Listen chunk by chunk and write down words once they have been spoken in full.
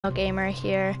Gamer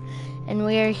here, and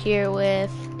we are here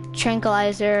with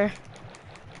Tranquilizer.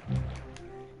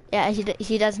 Yeah,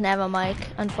 he doesn't have a mic,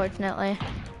 unfortunately.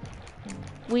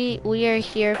 We are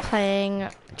here playing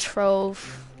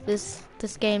Trove. This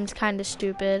game's kind of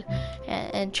stupid,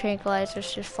 and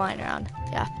Tranquilizer's just flying around.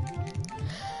 Yeah.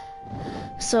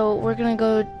 So we're gonna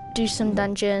go do some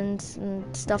dungeons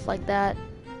and stuff like that.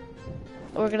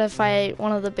 We're gonna fight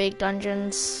one of the big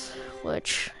dungeons,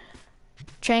 which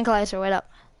Tranquilizer, wait up.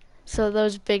 So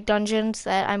those big dungeons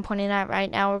that I'm pointing at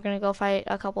right now, we're gonna go fight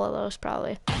a couple of those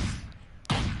probably.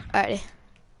 Alrighty.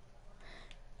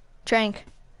 Trank.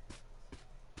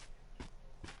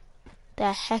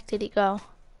 The heck did he go?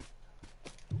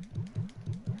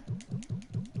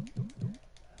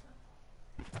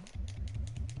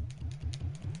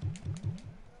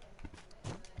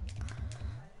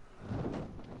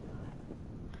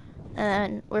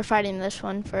 And then we're fighting this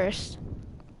one first.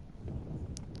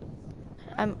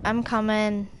 I'm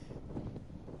coming.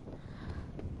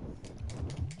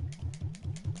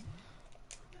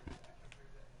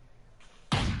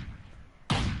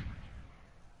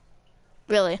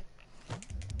 Really.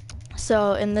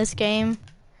 So in this game,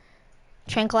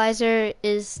 Tranquilizer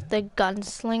is the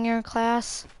gunslinger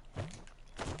class.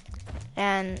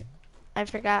 And I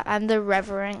forgot, I'm the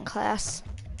reverend class.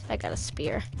 I got a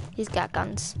spear. He's got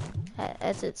guns,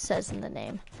 as it says in the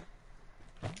name.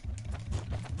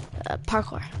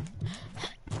 Parkour.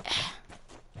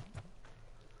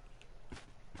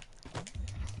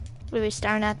 Are we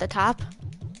starting at the top?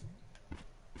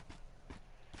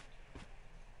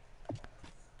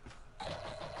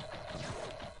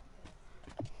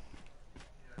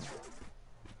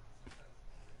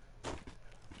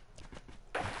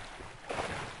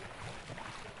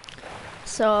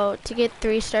 So to get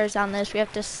 3 stars on this, we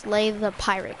have to slay the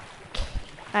pirate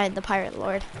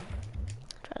lord.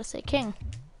 Try to say king.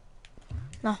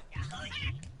 No.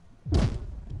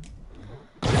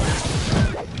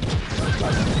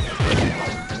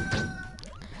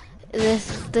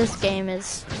 This game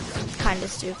is kind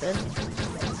of stupid.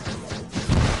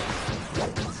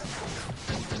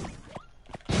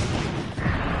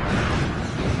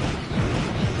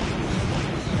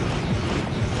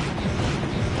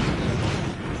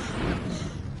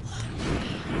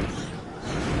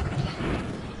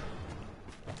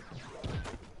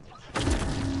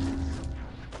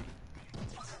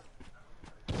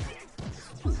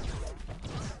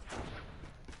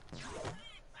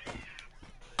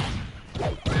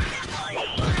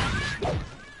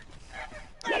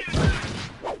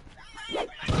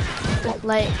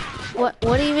 Like,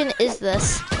 what even is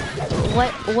this?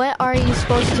 What are you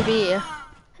supposed to be?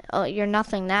 Oh, you're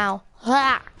nothing now.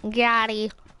 Ha! Got.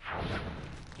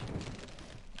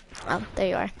 Oh, there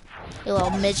you are. You little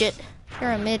midget.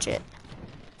 You're a midget.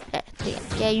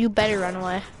 Yeah, you better run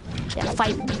away. Yeah,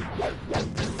 fight.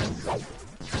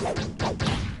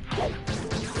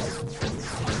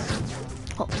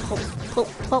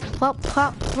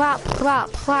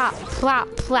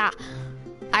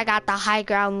 I got the high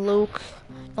ground, Luke.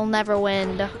 You'll never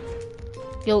win.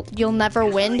 You'll never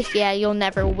win? Yeah, you'll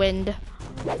never win.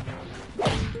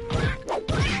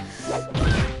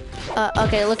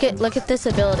 Okay, look at this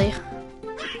ability.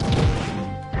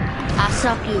 I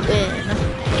suck you in,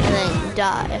 and then you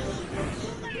die.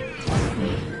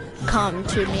 Come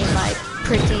to me, my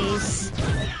pretties.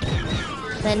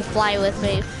 Then fly with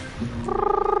me.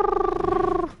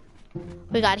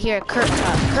 We got here a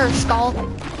curve skull.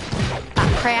 Got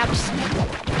crabs.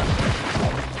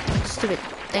 Stupid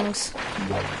things.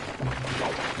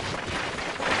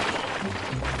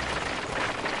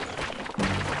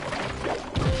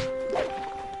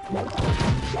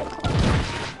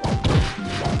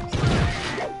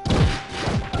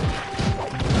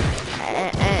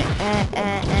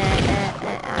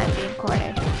 I'm being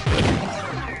cornered.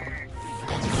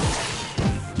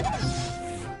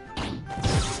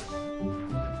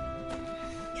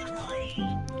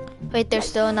 Wait, there's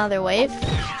still another wave?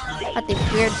 Got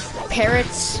these weird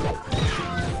parrots.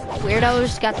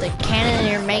 Weirdos got the cannon and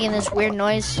you're making this weird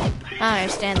noise. I don't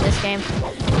understand this game.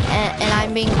 And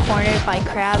I'm being cornered by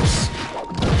crabs.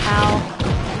 How?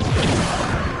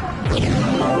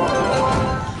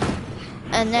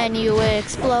 And then you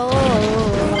explode.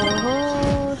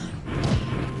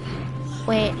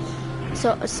 Wait,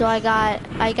 so I got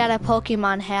a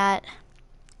Pokemon hat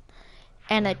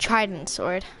and a Trident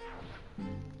sword.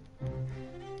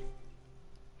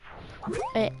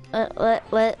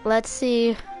 Wait, let's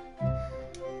see.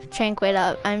 Trank, wait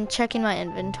up. I'm checking my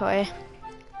inventory.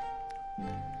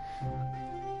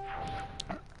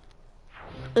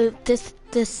 This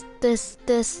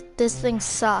thing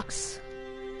sucks.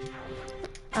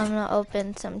 I'm gonna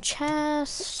open some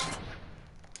chests.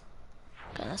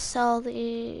 Gonna sell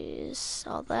these,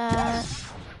 sell that.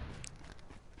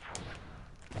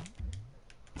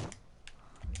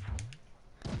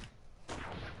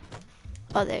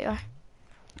 Oh, there you are.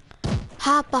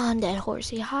 Hop on that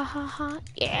horsey, ha ha ha.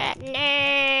 Yeah,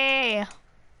 nay.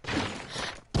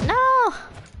 No!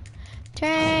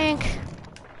 Drink.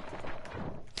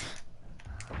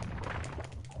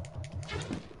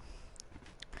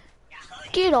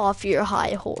 Get off your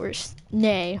high horse,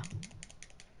 nay.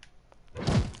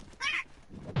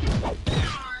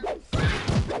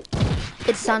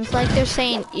 It sounds like they're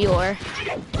saying Eeyore.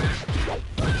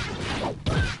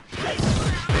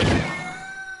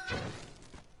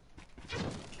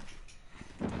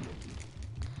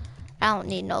 I don't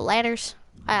need no ladders.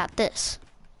 I got this.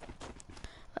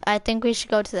 I think we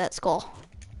should go to that skull.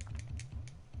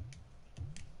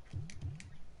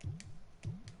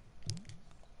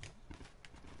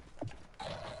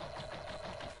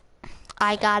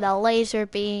 I got a laser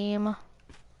beam.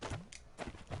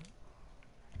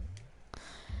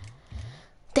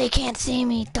 They can't see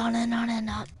me.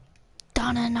 Donna-na-na-na.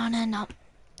 Donna-na-na-na.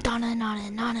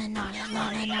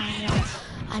 Donna-na-na-na-na-na-na-na-na.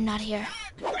 I'm not here.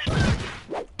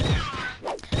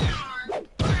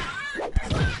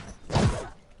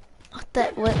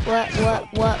 What?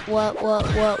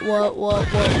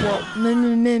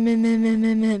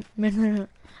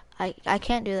 I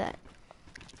can't do that.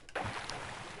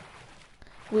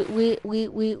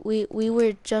 We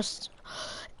were just.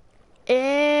 Am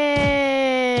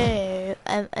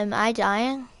I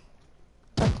dying?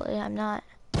 Luckily, I'm not.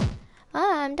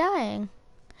 Ah, I'm dying.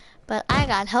 But I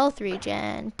got health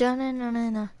regen.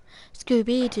 Dun-na-na-na-na.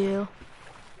 Scooby-Doo.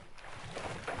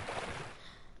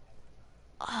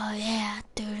 Oh yeah.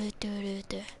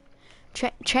 Do-do-do-do-do.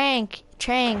 Trank,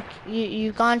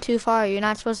 you've gone too far. You're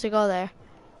not supposed to go there.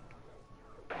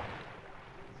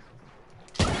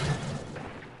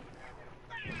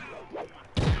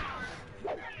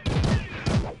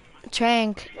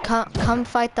 Trank, come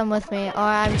fight them with me, or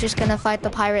I'm just gonna fight the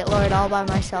Pirate Lord all by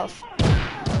myself.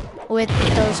 With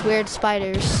those weird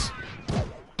spiders.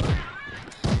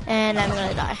 And I'm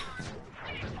gonna die.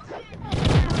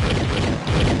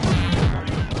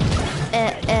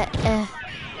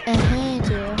 Hey,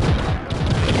 dude.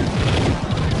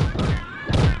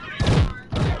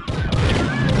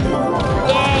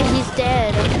 Yeah, he's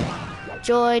dead.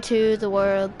 Joy to the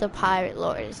world, the Pirate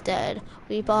Lord is dead.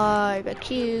 We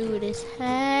barbecued his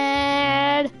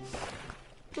head.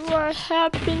 What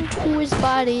happened to his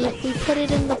body? We put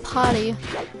it in the potty.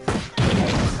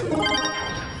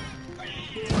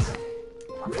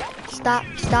 Stop.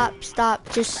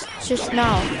 Just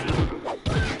no.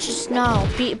 Just no.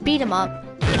 Beat him up.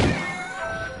 Yeah.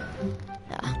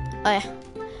 Oh yeah.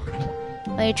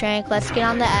 Okay, Trank, let's get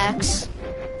on the X.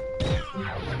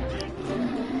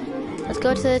 Let's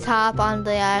go to the top on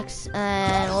the X,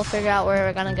 and we'll figure out where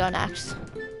we're gonna go next.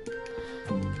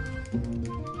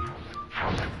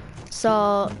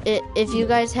 So, if you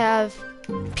guys have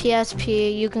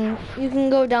PSP, you can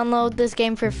go download this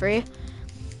game for free.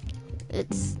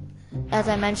 It's, as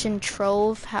I mentioned,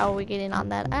 Trove. How are we getting on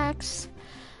that X?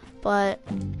 But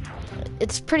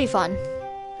it's pretty fun.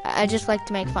 I just like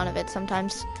to make fun of it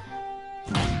sometimes.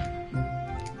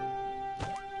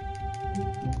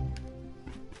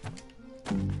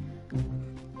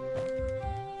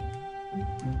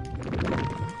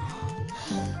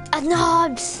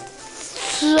 Knobs.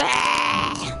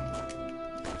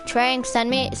 Trank, send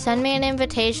me an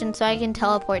invitation so I can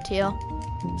teleport to you,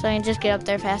 so I can just get up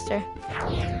there faster.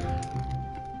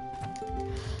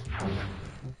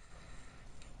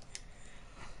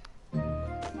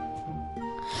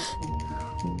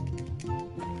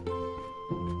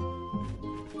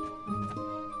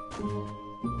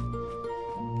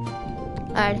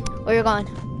 Alright, where you going?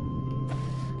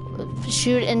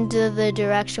 Shoot into the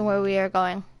direction where we are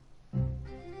going.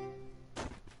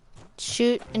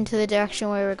 Shoot into the direction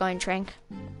where we're going, Trank.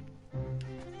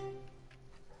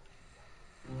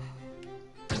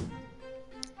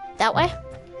 That way?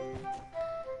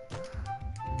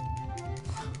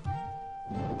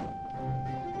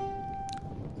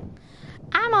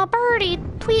 I'm a birdie,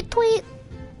 tweet.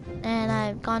 And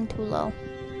I've gone too low.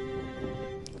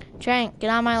 Trank, get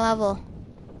on my level.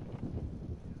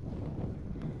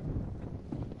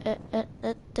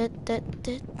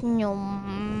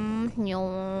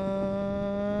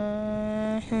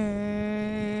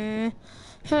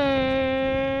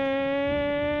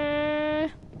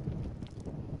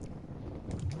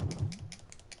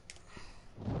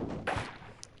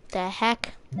 The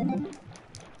heck?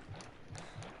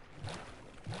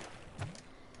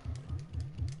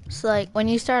 jumps, like when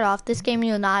you start off this game,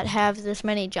 you'll not have this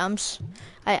many jumps.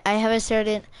 I have a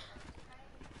certain...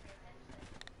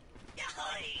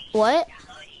 What?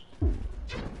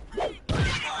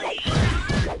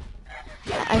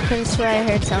 I couldn't swear I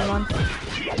heard someone.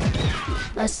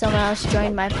 Unless someone else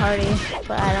joined my party,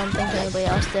 but I don't think anybody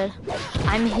else did.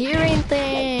 I'm hearing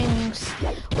things.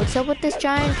 What's up with this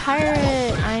giant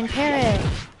pirate? Iron parrot.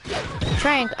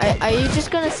 Trank, are you just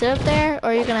gonna sit up there,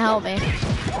 or are you gonna help me?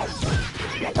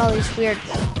 All these weird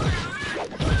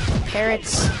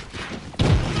parrots.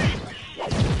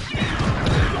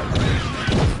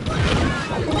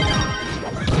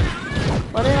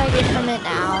 What did I get from it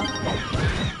now?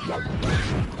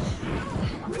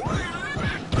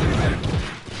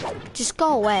 Just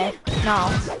go away.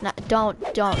 No, don't.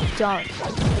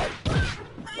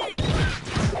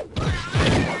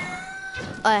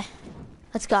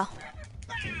 Let's go.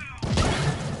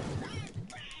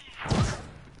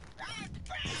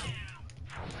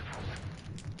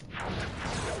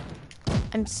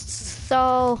 I'm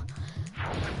so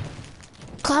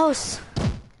close.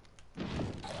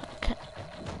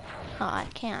 Oh, I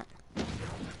can't.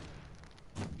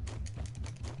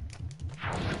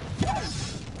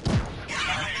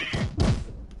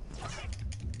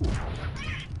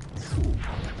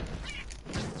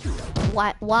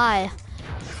 Why?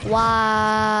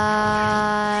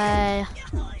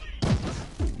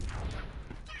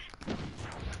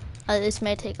 This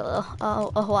may take a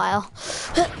while.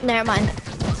 Never mind.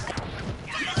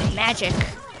 Magic.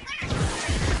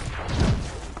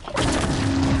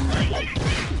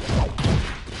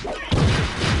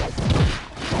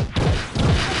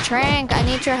 Trank, I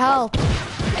need your help.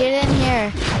 Get in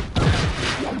here.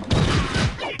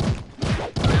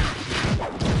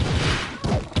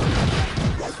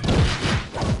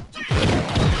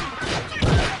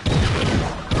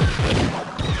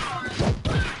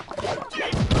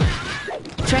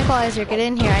 Tranquilizer, get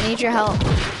in here. I need your help.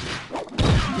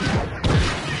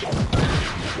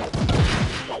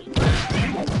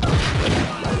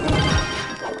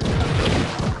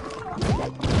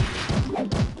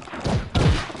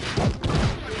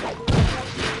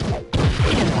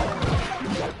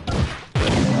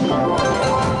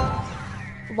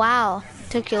 Wow,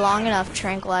 took you long enough,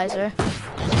 Tranquilizer.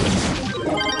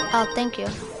 Oh, thank you.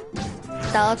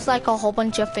 That looks like a whole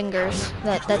bunch of fingers.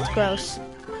 That's gross.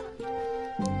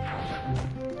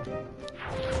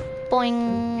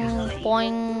 Boing,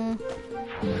 boing.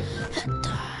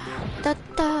 Da,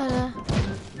 da, da.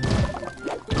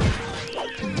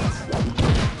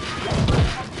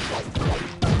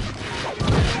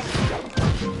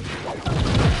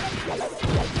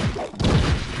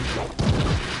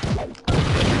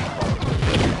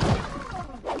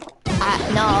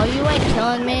 No, you ain't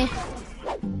killing me.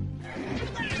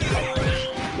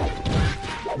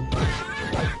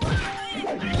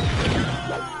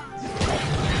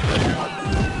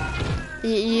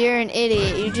 You're an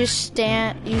idiot. You just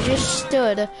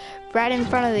stood right in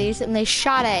front of these and they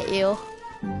shot at you.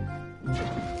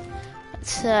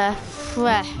 It's, I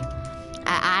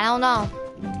don't know.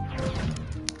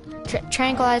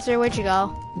 Tranquilizer, where'd you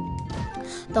go?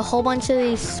 The whole bunch of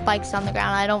these spikes on the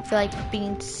ground. I don't feel like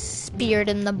being speared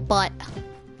in the butt.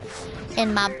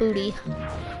 In my booty.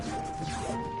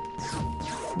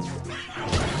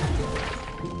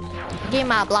 Give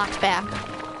my blocks back.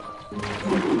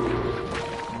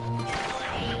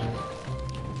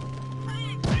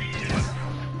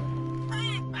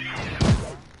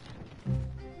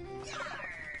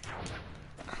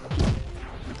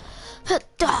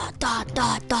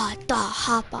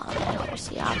 Hop on,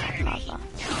 horsey, hop on.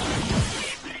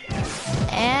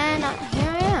 And here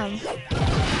I am.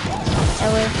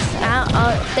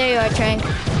 Oh, there you are, Trank.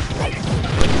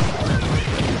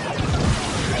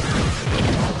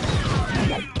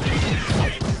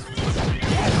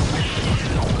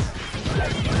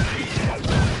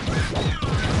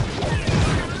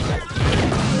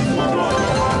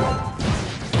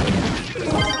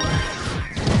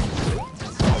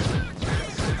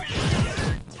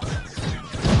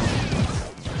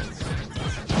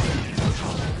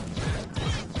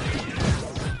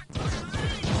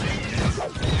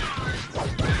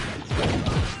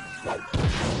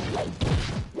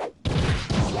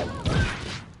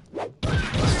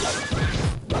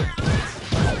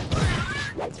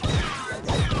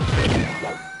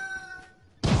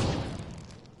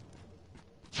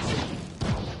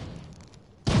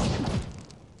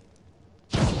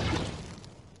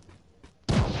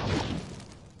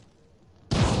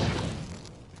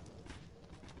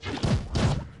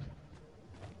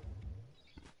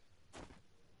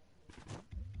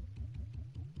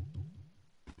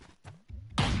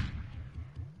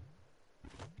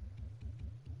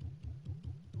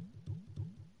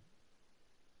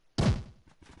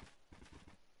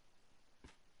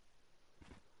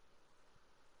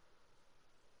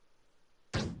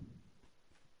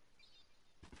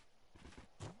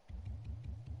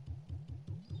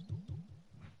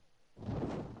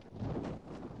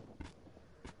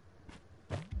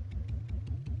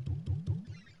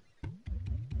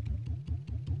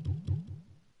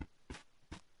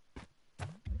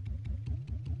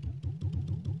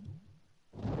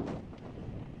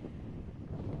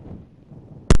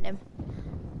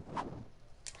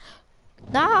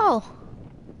 No!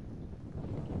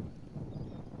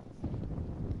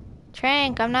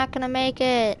 Trank, I'm not gonna make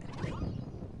it.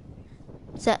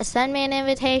 Send me an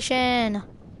invitation.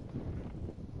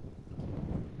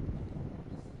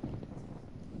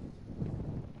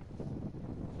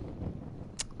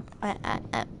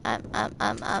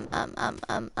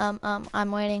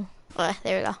 I'm waiting. There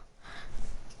we go.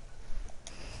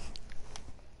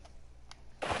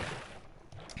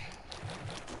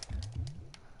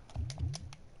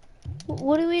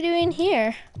 What are we doing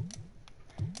here?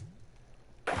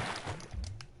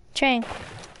 Trank.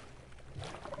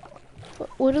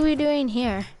 What are we doing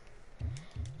here?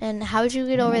 And how'd you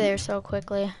get over there so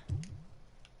quickly?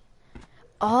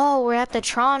 Oh, we're at the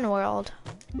Tron world.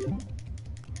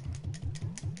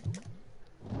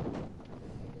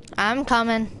 I'm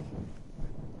coming.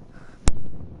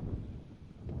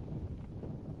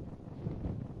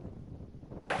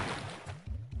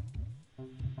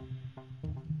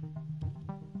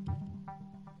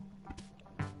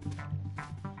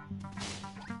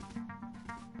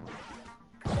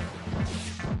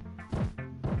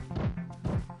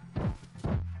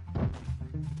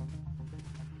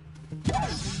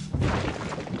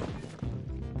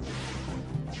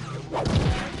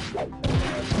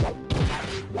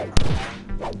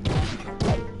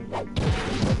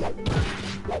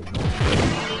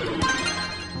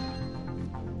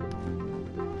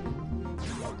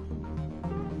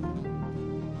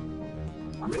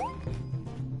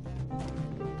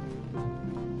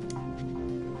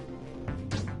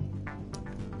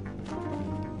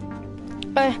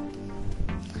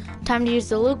 Time to use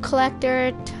the loot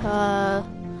collector to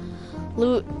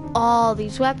loot all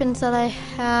these weapons that I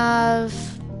have.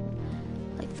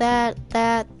 Like that.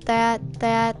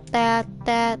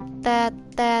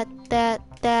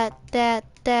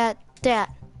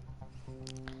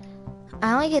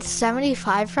 I only get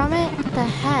 75 from it? What the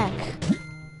heck?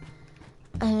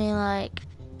 I mean, like...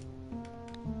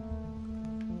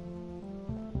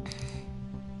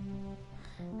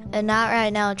 And not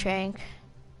right now, Trank.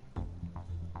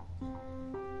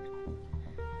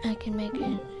 I can make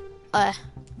it.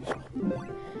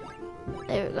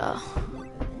 There we go.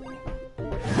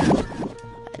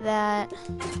 Like that.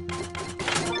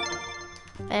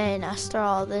 And I store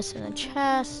all this in a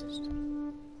chest.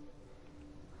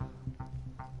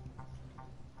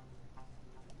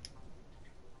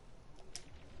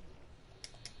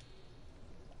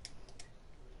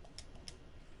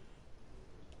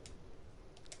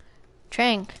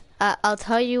 Trank, I'll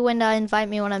tell you when to invite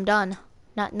me when I'm done.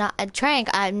 Trank,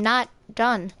 I'm not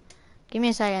done. Give me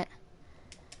a second.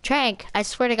 Trank, I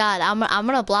swear to God, I'm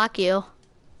gonna block you.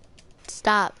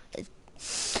 Stop.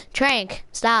 Trank,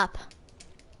 stop.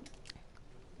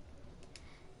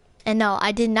 And no,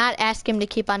 I did not ask him to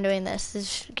keep on doing this.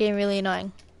 This is getting really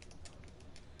annoying.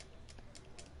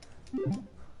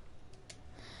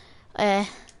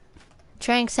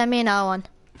 Trank, send me another one.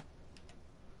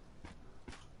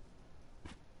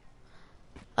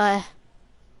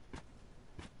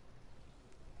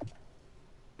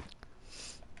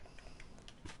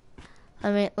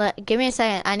 Give me a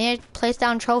second. I need to place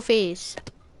down trophies.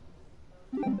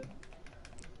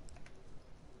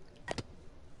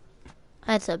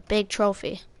 That's a big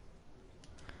trophy.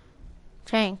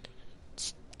 Trank,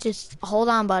 just hold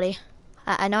on, buddy.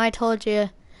 I know I told you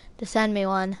to send me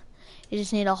one. You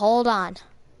just need to hold on.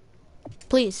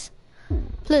 Please.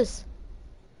 Please.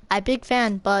 I'm a big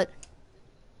fan, but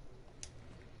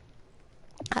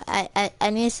I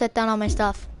need to set down all my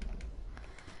stuff.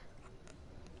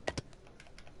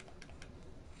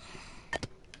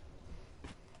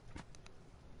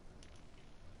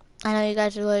 I know you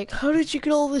guys are like, how did you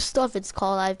get all this stuff? It's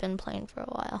called I've been playing for a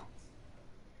while.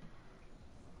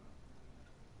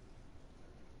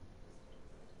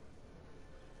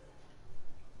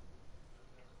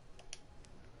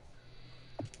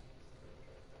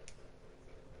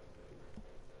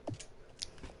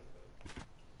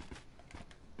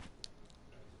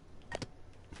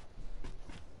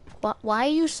 Why are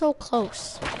you so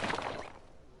close?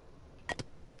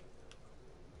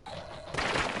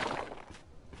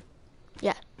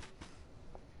 Yeah.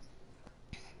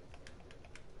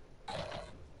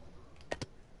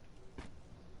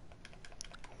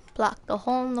 Block the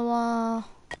hole in the wall.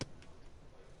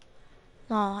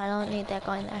 No, I don't need that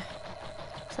going there.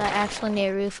 So I actually need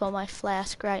to refill my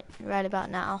flask right about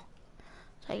now.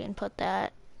 So I can put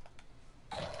that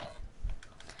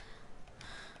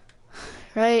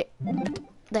right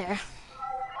there.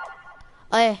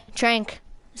 Hey, Trank,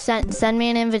 send me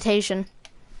an invitation.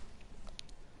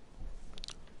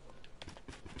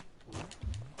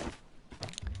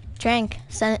 Trank,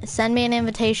 send me an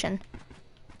invitation.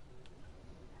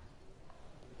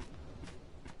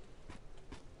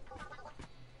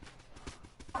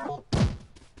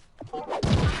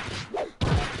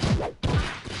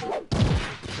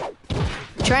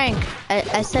 Trank,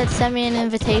 I said send me an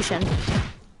invitation.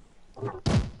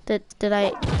 Did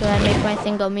I make my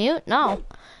thing go mute? No.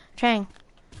 Trank,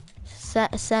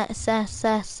 send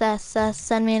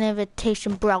me an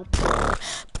invitation, bro.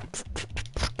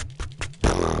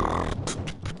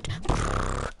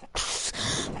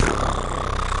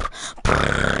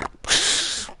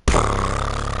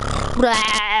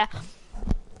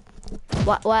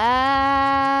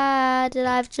 Why did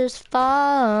I just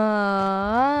fall?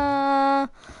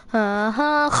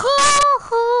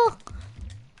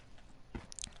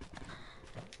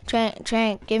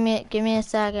 Trank, give me a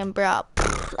second, bro.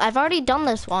 I've already done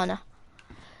this one.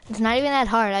 It's not even that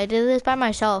hard. I did this by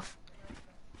myself.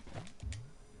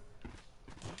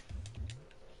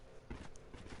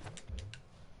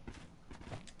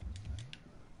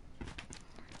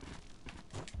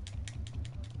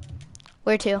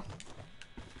 Where to?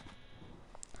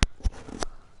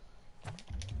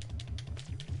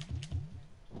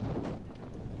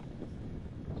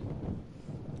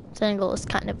 This angle is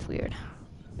kind of weird.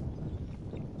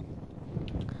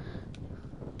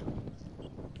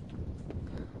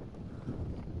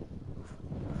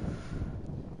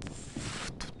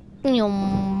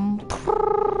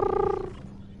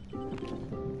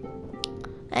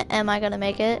 Am I gonna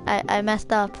make it? I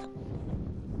messed up.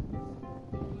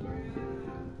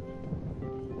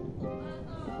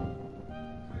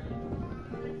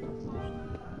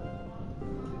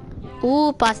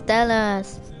 Ooh,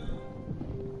 pastelas.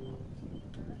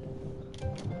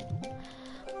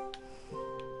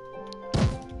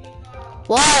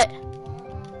 What?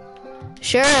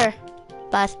 Sure.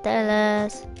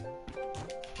 Pastelas.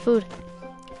 Food.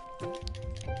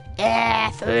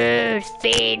 Yeah, food.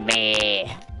 Feed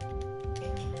me.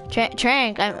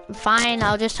 Trank, I'm fine.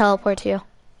 I'll just teleport to you.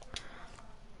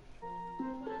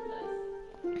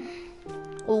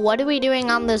 What are we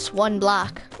doing on this one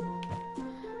block?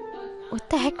 What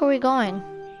the heck are we going?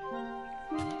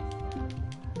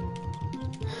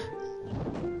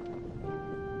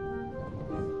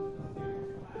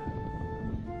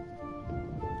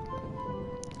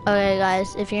 Okay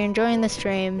guys, if you're enjoying the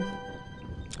stream,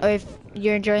 or if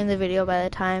you're enjoying the video by the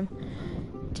time,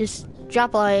 just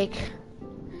drop a like.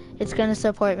 It's gonna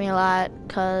support me a lot,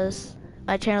 cause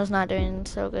my channel's not doing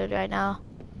so good right now.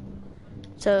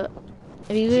 So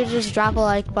if you could just drop a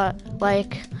like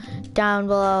down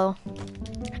below,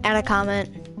 add a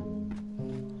comment,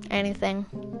 anything.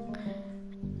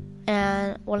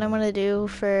 And what I'm gonna do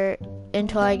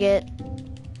until I get,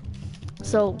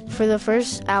 so for the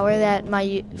first hour that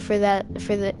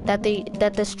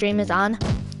the stream is on,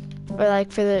 or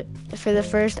like for the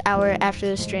first hour after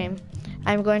the stream,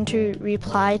 I'm going to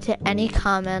reply to any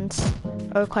comments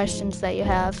or questions that you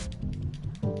have.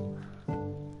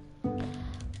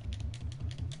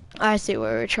 I see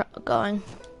where we're going.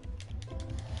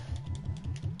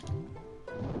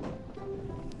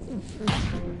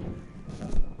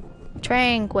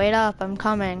 Trank, wait up, I'm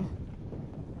coming.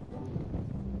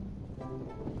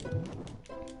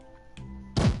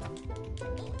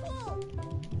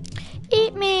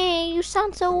 Eat me! You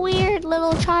sound so weird,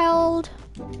 little child.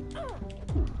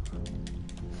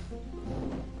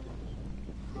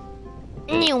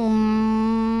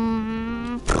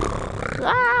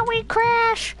 Ah, we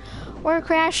crash! We're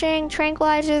crashing.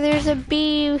 Tranquilizer, there's a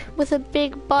bee with a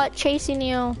big butt chasing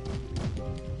you.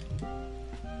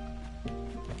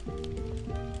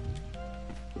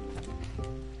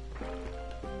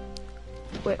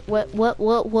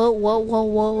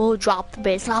 Whoa, drop the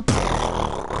base.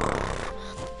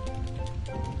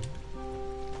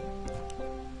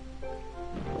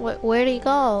 Where'd he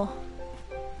go?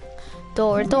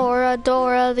 Dora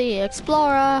the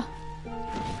Explorer.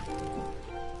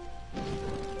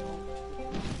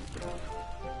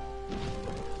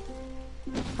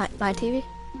 My TV?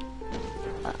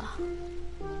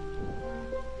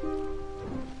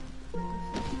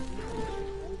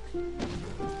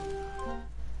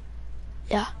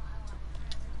 Yeah.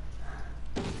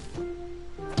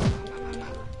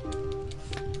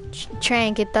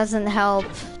 Trank, it doesn't help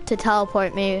to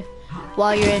teleport me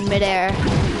while you're in midair.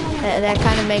 That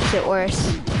kind of makes it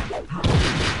worse.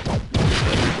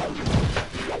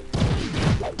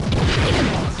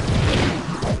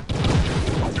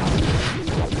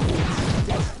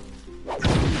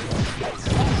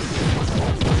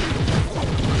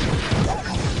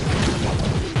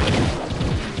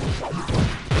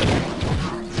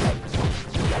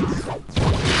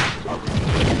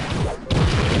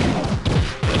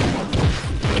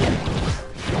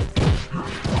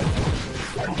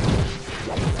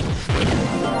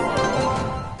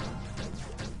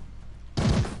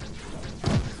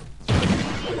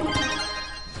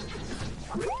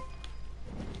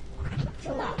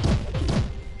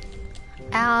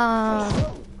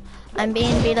 Ow. I'm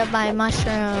being beat up by a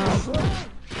mushroom.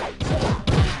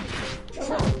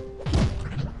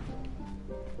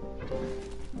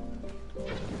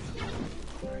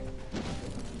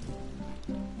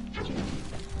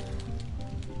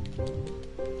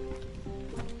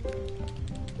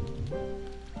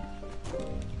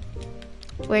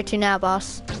 Where to now,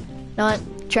 boss? Know what?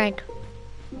 Drink.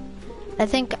 I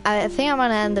think I'm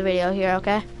gonna end the video here,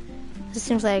 okay? This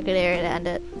seems like a good area to end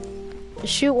it.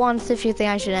 Shoot once if you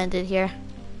think I should end it here.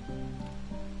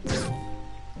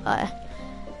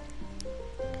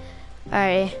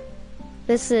 Alright.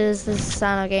 This is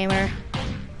Sano Gamer.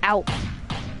 Out.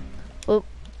 Oop.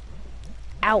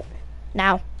 Out.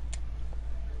 Now.